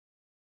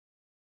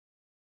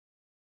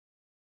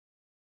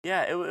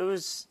Yeah,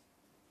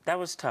 that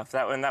was tough.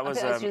 That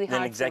was really an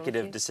hard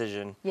executive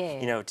decision, Yeah.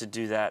 you know, to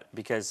do that,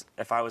 because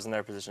if I was in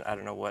their position, I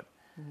don't know what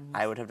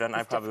I would have done.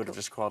 I probably would have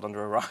just crawled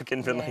under a rock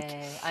and been like...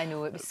 Yeah, I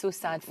know. It was so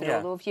sad for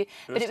Yeah, all of you.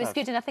 But it was tough.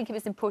 good, and I think it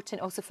was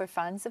important also for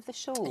fans of the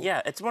show.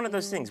 Yeah, it's one of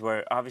those things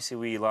where obviously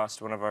we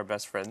lost one of our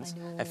best friends, I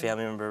know. a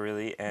family member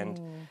really, and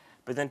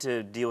but then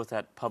to deal with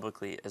that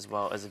publicly as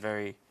well is a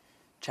very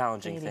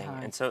challenging Really thing.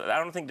 hard. And so I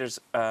don't think there's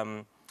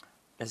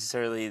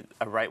necessarily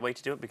a right way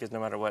to do it, because no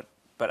matter what...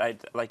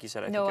 But like you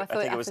said, I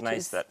think it was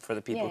nice that for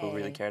the people who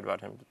really cared about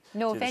him.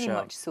 No, do very the show.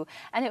 much so.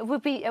 And it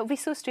would be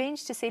so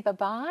strange to say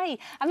bye-bye.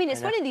 I mean,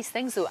 it's one of these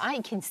things, though. I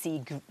can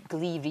see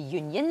Glee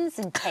reunions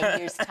in 10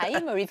 years'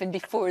 time, or even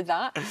before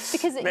that,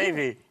 because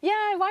maybe.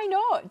 Yeah, why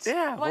not?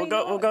 Yeah, why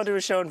we'll go to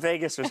a show in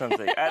Vegas or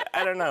something.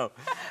 I don't know.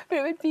 But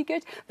it would be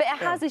good. But it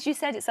has, as you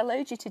said, it's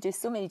allowed you to do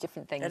so many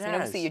different things. It I mean,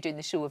 obviously has. you're doing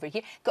the show over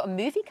here. Got a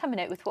movie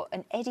coming out with what,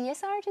 an Eddie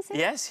Izzard, is it?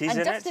 Yes, he's and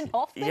in Dustin it.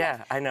 Hoffman.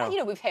 Yeah, I know. You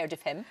know, we've heard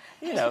of him.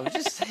 You know,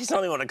 he's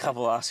only won a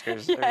couple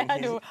Oscars. Yeah, I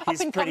know.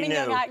 He's pretty new.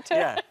 Young actor.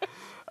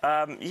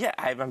 Yeah, yeah.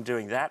 I'm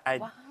doing that.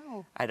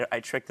 Wow. I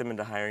tricked them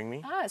into hiring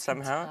me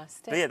somehow.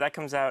 Fantastic. But yeah, that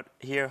comes out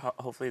here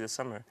hopefully this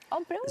summer.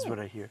 Oh, brilliant. Is what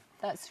I hear.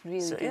 That's really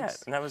So good. yeah,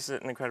 and that was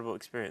an incredible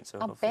experience. So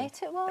I'll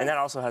bet it was. And that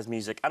also has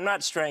music. I'm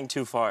not straying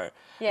too far.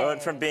 Yeah. I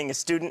went from being a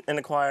student in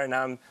the choir, and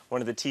now I'm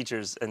one of the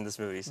teachers in this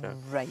movie. So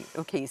right.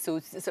 Okay. So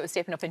sort of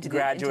stepping up into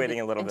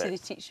graduating a little into bit.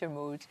 the teacher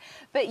mode.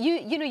 But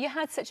you know, you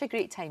had such a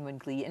great time on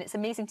Glee, and it's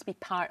amazing to be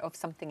part of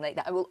something like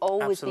that. It will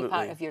always be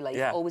part of your life,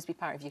 always be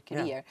part of your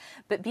career.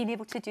 But being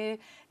able to do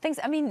things,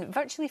 I mean,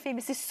 Virtually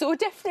Famous is so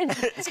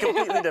different. It's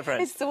completely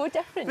different. It's so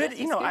different. But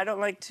you know, I don't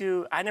like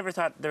to. I never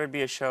thought there would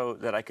be a show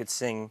that I could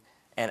sing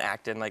and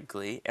act in like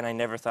Glee, and I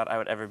never thought I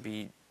would ever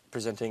be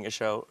presenting a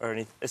show or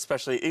anything,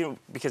 especially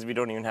because we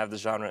don't even have the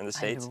genre in the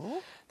States.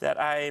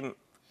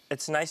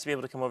 It's nice to be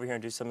able to come over here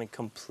and do something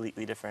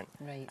completely different.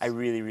 Right. I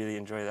really, really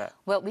enjoy that.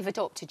 Well, we've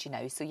adopted you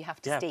now, so you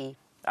have to stay.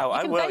 Oh,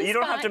 I will. You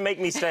don't have to make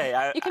me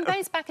stay. You can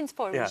bounce back and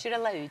forwards. You're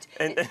allowed.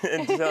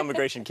 Until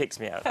immigration kicks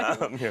me out.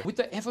 Would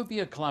there ever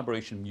be a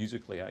collaboration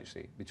musically,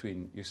 actually,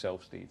 between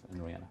yourself, Steve,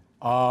 and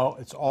Rihanna?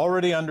 It's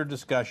already under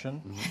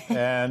discussion,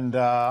 and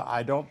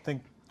I don't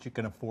think she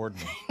can afford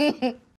me.